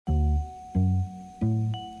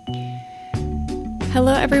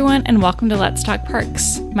Hello, everyone, and welcome to Let's Talk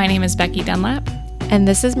Parks. My name is Becky Dunlap. And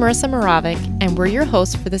this is Marissa Moravik, and we're your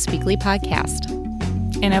hosts for this weekly podcast.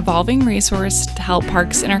 An evolving resource to help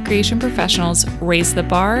parks and recreation professionals raise the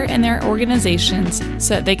bar in their organizations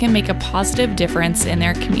so that they can make a positive difference in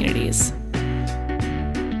their communities.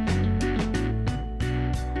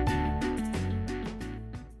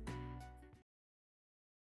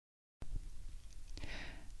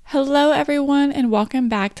 Hello, everyone, and welcome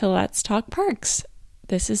back to Let's Talk Parks.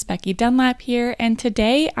 This is Becky Dunlap here, and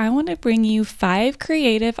today I want to bring you 5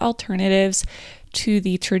 creative alternatives to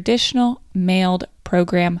the traditional mailed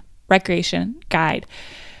program recreation guide.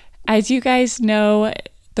 As you guys know,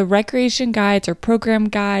 the recreation guides or program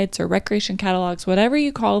guides or recreation catalogs, whatever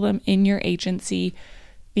you call them in your agency,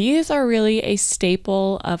 these are really a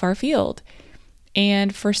staple of our field.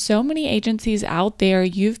 And for so many agencies out there,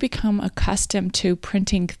 you've become accustomed to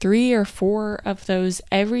printing 3 or 4 of those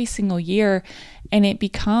every single year, and it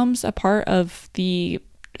becomes a part of the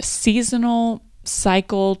seasonal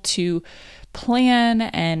cycle to plan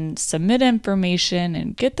and submit information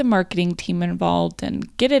and get the marketing team involved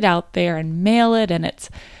and get it out there and mail it. And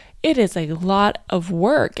it is a lot of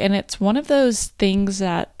work. And it's one of those things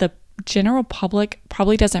that the general public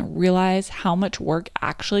probably doesn't realize how much work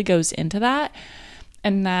actually goes into that,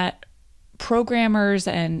 and that programmers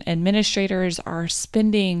and administrators are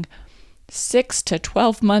spending 6 to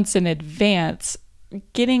 12 months in advance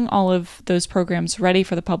getting all of those programs ready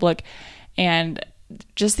for the public. And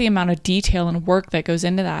just the amount of detail and work that goes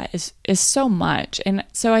into that is so much. And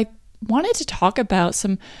so I wanted to talk about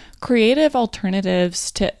some creative alternatives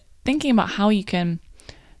to thinking about how you can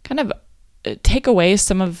kind of take away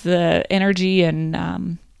some of the energy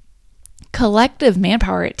and collective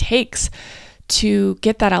manpower it takes to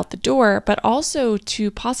get that out the door, but also to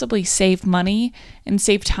possibly save money and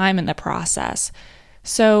save time in the process.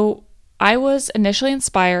 So I was initially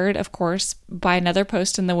inspired, of course, by another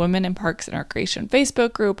post in the Women in Parks and Recreation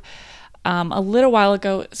Facebook group a little while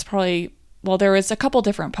ago. It's probably, there was a couple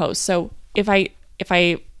different posts. So if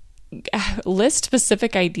I list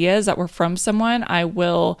specific ideas that were from someone, I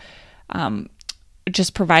will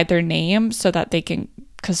just provide their name so that they can,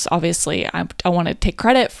 because obviously I want to take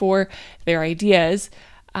credit for their ideas.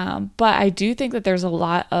 But I do think that there's a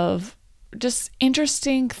lot of just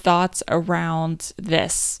interesting thoughts around the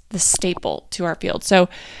staple to our field. So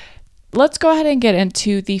let's go ahead and get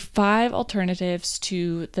into the 5 alternatives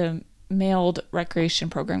to the mailed recreation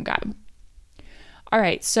program guide. All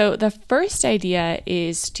right, so the first idea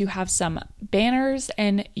is to have some banners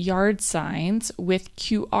and yard signs with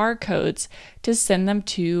QR codes to send them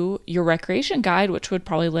to your recreation guide, which would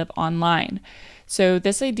probably live online. So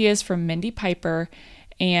this idea is from Mindy Piper,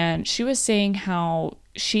 and she was saying how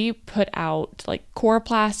she put out like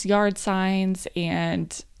Coroplast yard signs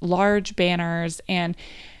and large banners, and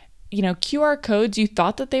QR codes, you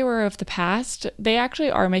thought that they were of the past. They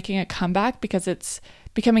actually are making a comeback because it's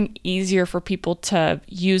becoming easier for people to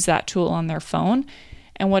use that tool on their phone.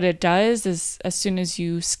 And what it does is as soon as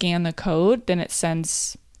you scan the code, then it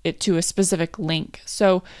sends it to a specific link.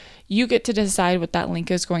 So you get to decide what that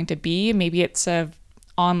link is going to be. Maybe it's an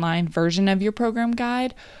online version of your program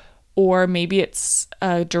guide, or maybe it's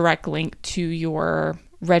a direct link to your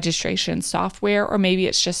registration software, or maybe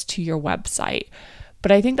it's just to your website.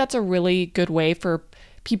 But I think that's a really good way for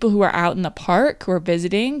people who are out in the park, who are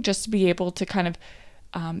visiting, just to be able to kind of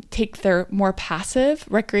take their more passive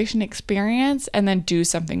recreation experience and then do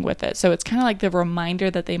something with it. So it's kind of like the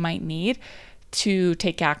reminder that they might need to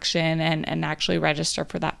take action and actually register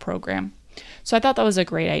for that program. So I thought that was a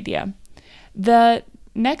great idea. The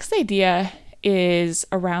next idea is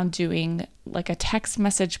around doing like a text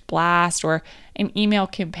message blast or an email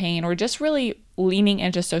campaign, or just really leaning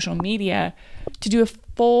into social media to do a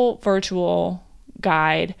full virtual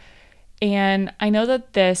guide. And I know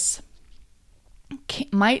that this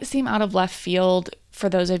might seem out of left field for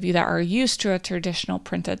those of you that are used to a traditional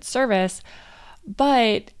printed service,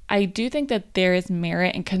 but I do think that there is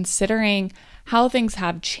merit in considering how things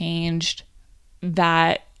have changed,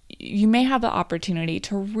 that you may have the opportunity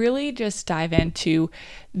to really just dive into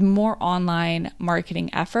more online marketing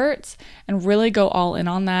efforts and really go all in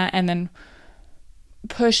on that, and then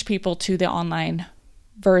push people to the online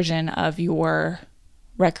version of your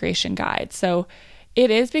recreation guide. So it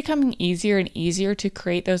is becoming easier and easier to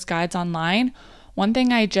create those guides online. One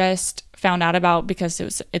thing I just found out about, because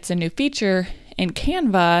it's a new feature in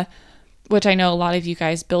Canva, which I know a lot of you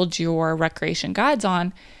guys build your recreation guides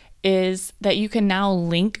on, is that you can now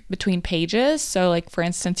link between pages. So like, for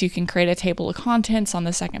instance, you can create a table of contents on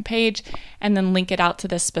the second page and then link it out to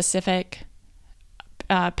the specific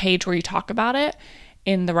page where you talk about it.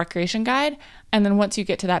 in the recreation guide. And then once you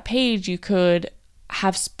get to that page, you could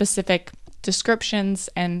have specific descriptions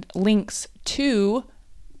and links to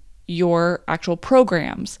your actual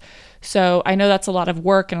programs. So I know that's a lot of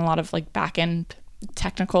work and a lot of like back end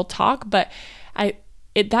technical talk, but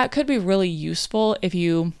that could be really useful if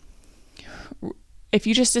you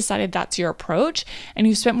just decided that's your approach and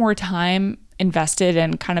you spent more time invested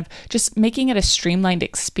in kind of just making it a streamlined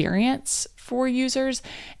experience for users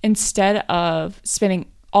instead of spending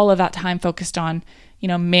all of that time focused on,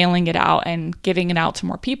 mailing it out and getting it out to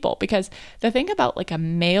more people. Because the thing about like a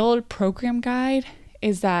mailed program guide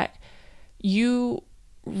is that you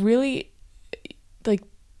really, like,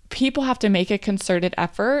 people have to make a concerted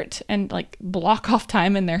effort and like block off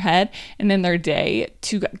time in their head and in their day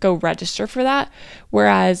to go register for that.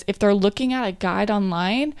 Whereas if they're looking at a guide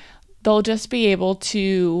online, they'll just be able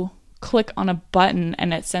to click on a button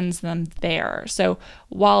and it sends them there. So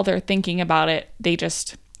while they're thinking about it, they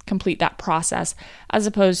just complete that process, as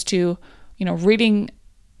opposed to, reading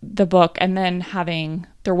the book and then having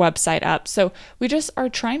their website up. So we just are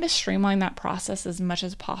trying to streamline that process as much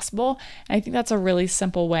as possible. And I think that's a really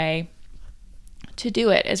simple way to do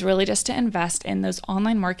it, is really just to invest in those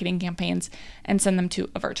online marketing campaigns and send them to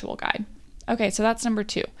a virtual guide. Okay, so that's number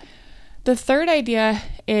 2. The third idea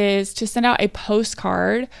is to send out a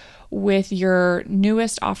postcard with your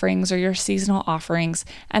newest offerings or your seasonal offerings,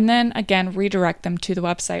 and then again, redirect them to the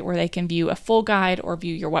website where they can view a full guide or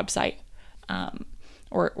view your website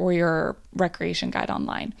or your recreation guide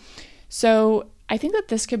online. So I think that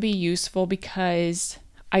this could be useful because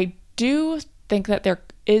I do think that there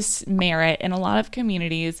is merit in a lot of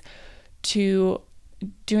communities to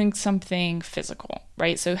doing something physical,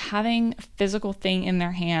 right? So having a physical thing in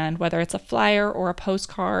their hand, whether it's a flyer or a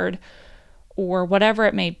postcard or whatever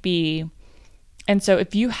it may be. And so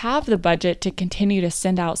if you have the budget to continue to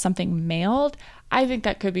send out something mailed, I think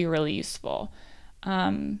that could be really useful.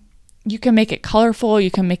 You can make it colorful. You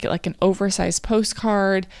can make it like an oversized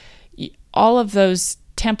postcard. All of those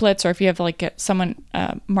templates, or if you have like someone,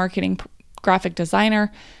 marketing graphic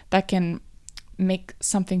designer that can make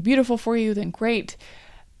something beautiful for you, then great.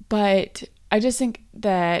 But I just think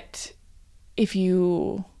that if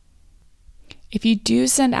you do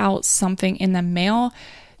send out something in the mail,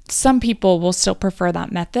 some people will still prefer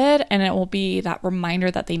that method, and it will be that reminder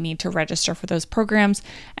that they need to register for those programs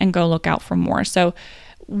and go look out for more. So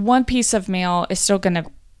one piece of mail is still going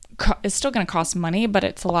to cost money, but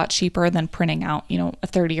it's a lot cheaper than printing out, a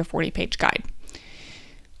 30 or 40 page guide.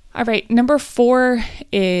 All right, number 4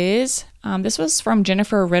 is, this was from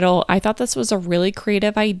Jennifer Riddle. I thought this was a really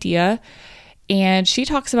creative idea. And she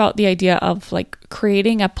talks about the idea of like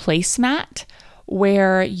creating a placemat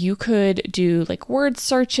where you could do like word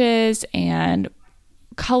searches and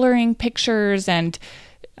coloring pictures, and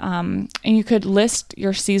you could list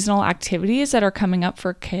your seasonal activities that are coming up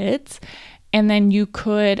for kids, and then you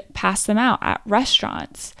could pass them out at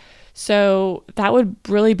restaurants. So that would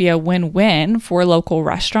really be a win-win for local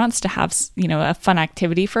restaurants to have, a fun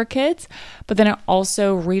activity for kids, but then it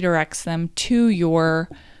also redirects them to your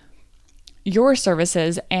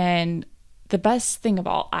services. And the best thing of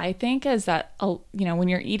all, I think, is that, when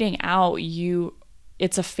you're eating out,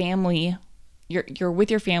 it's a family, you're with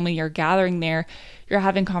your family, you're gathering there, you're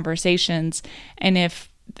having conversations. And if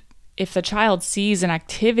the child sees an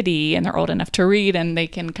activity and they're old enough to read and they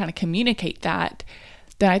can kind of communicate that,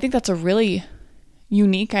 then I think that's a really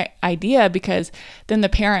unique idea, because then the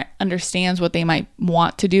parent understands what they might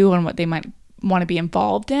want to do and what they might want to be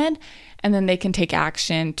involved in, and then they can take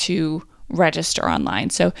action to register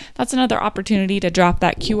online. So that's another opportunity to drop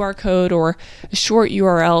that QR code or a short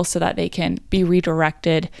URL so that they can be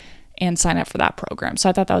redirected and sign up for that program. So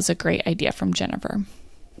I thought that was a great idea from Jennifer.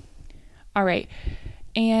 All right.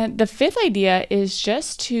 And the 5th idea is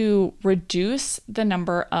just to reduce the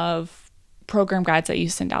number of program guides that you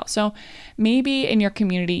send out. So maybe in your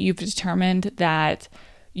community, you've determined that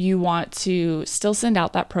you want to still send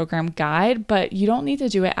out that program guide, but you don't need to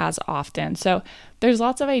do it as often. So there's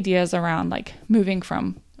lots of ideas around like moving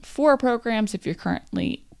from 4 programs, if you're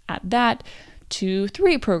currently at that, to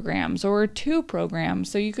 3 programs or 2 programs.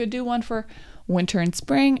 So you could do one for winter and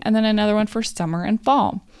spring, and then another one for summer and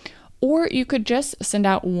fall. Or you could just send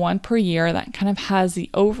out one per year that kind of has the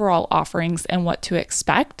overall offerings and what to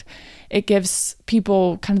expect. It gives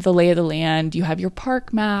people kind of the lay of the land. You have your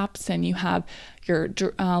park maps, and you have your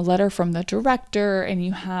letter from the director, and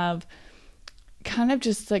you have kind of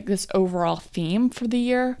just like this overall theme for the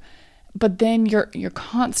year. But then you're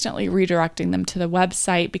constantly redirecting them to the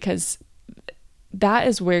website, because that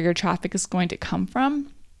is where your traffic is going to come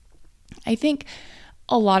from. I think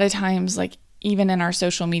a lot of times, like even in our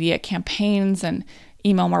social media campaigns and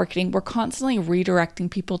email marketing. We're constantly redirecting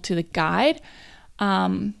people to the guide,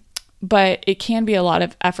 but it can be a lot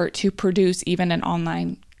of effort to produce even an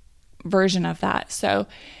online version of that. So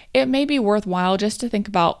it may be worthwhile just to think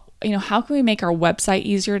about, how can we make our website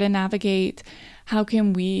easier to navigate? How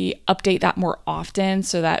can we update that more often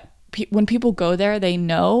so that when people go there, they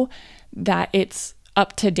know that it's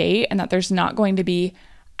up to date and that there's not going to be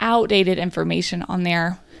outdated information on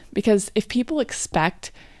there? Because if people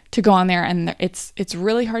expect to go on there and it's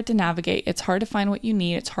really hard to navigate, it's hard to find what you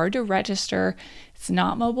need, it's hard to register, it's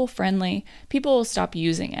not mobile friendly, people will stop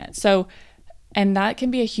using it. So, and that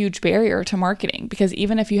can be a huge barrier to marketing, because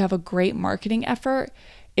even if you have a great marketing effort,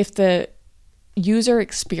 if the user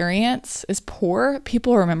experience is poor,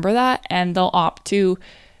 people remember that and they'll opt to,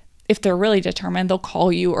 if they're really determined, they'll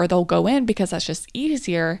call you or they'll go in because that's just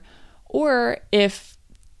easier. Or if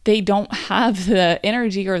they don't have the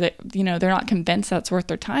energy or that, they're not convinced that's worth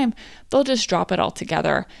their time, they'll just drop it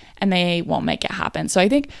altogether and they won't make it happen. So I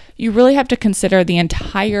think you really have to consider the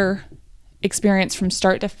entire experience from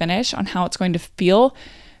start to finish on how it's going to feel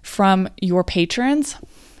from your patrons,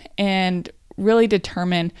 and really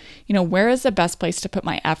determine, where is the best place to put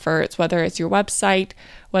my efforts, whether it's your website,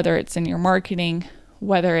 whether it's in your marketing,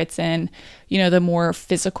 whether it's in, the more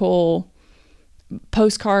physical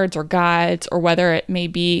postcards or guides, or whether it may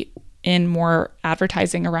be in more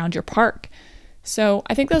advertising around your park. So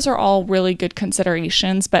I think those are all really good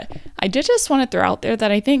considerations, but I did just want to throw out there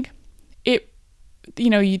that I think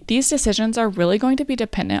these decisions are really going to be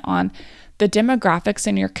dependent on the demographics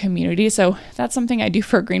in your community. So that's something I do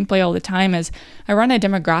for Greenplay all the time, is I run a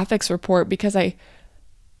demographics report because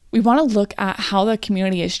we want to look at how the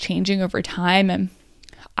community is changing over time. And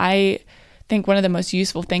I think one of the most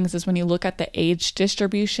useful things is when you look at the age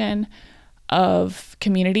distribution of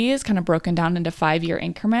communities, kind of broken down into 5-year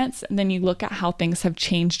increments, and then you look at how things have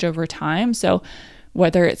changed over time. So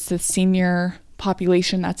whether it's the senior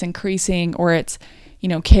population that's increasing, or it's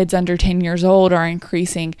kids under 10 years old are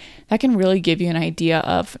increasing, that can really give you an idea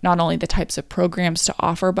of not only the types of programs to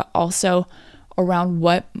offer, but also around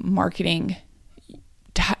what marketing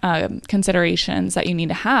considerations that you need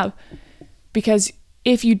to have. Because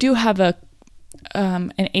if you do have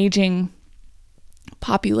an aging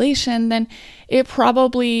population, then it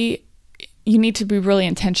probably, you need to be really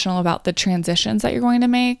intentional about the transitions that you're going to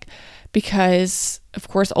make, because of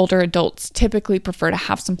course older adults typically prefer to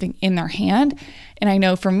have something in their hand. And I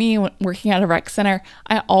know for me, working at a rec center,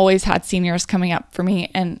 I always had seniors coming up to me,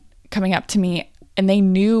 and they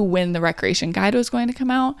knew when the recreation guide was going to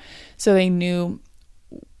come out, so they knew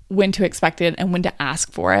when to expect it and when to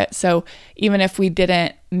ask for it. So even if we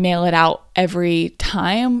didn't mail it out every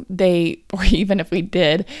time, or even if we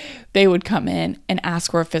did, they would come in and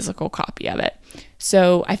ask for a physical copy of it.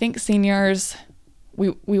 So I think seniors,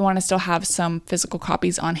 we want to still have some physical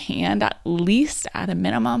copies on hand, at least at a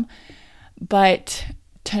minimum. But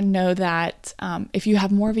to know that if you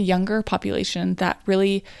have more of a younger population that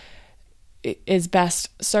really is best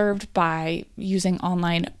served by using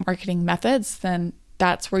online marketing methods, then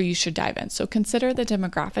that's where you should dive in. So consider the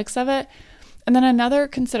demographics of it. And then another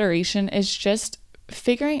consideration is just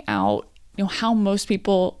figuring out, how most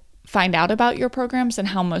people find out about your programs and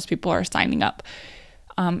how most people are signing up.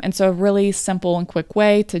 And so a really simple and quick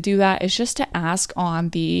way to do that is just to ask on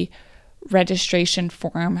the registration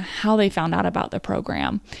form how they found out about the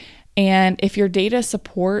program. And if your data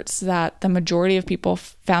supports that the majority of people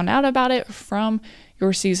found out about it from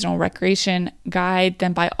your seasonal recreation guide,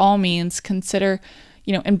 then by all means consider,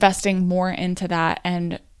 investing more into that,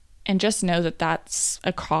 and just know that that's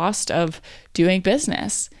a cost of doing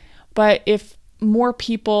business. But if more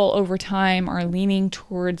people over time are leaning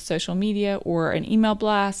towards social media or an email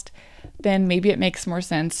blast, then maybe it makes more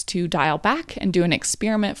sense to dial back and do an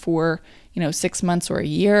experiment for, 6 months or a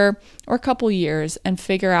year or a couple years and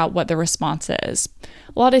figure out what the response is.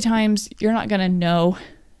 A lot of times you're not going to know.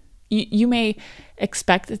 You may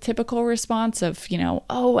expect the typical response of,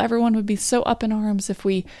 oh, everyone would be so up in arms if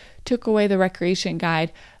we took away the recreation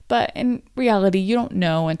guide. But in reality, you don't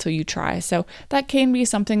know until you try. So that can be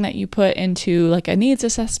something that you put into like a needs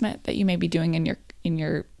assessment that you may be doing in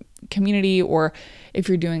your community, or if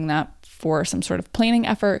you're doing that for some sort of planning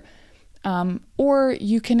effort, or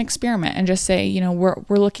you can experiment and just say, we're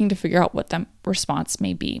looking to figure out what the response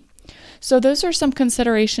may be. So those are some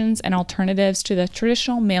considerations and alternatives to the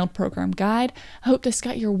traditional mailed program guide. I hope this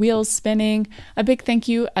got your wheels spinning. A big thank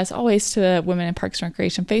you, as always, to the Women in Parks and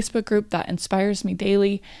Recreation Facebook group that inspires me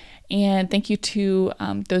daily. And thank you to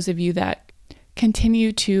those of you that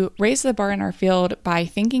continue to raise the bar in our field by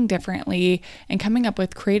thinking differently and coming up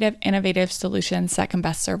with creative, innovative solutions that can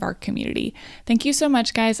best serve our community. Thank you so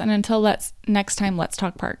much, guys. And until next time, let's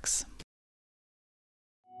talk parks.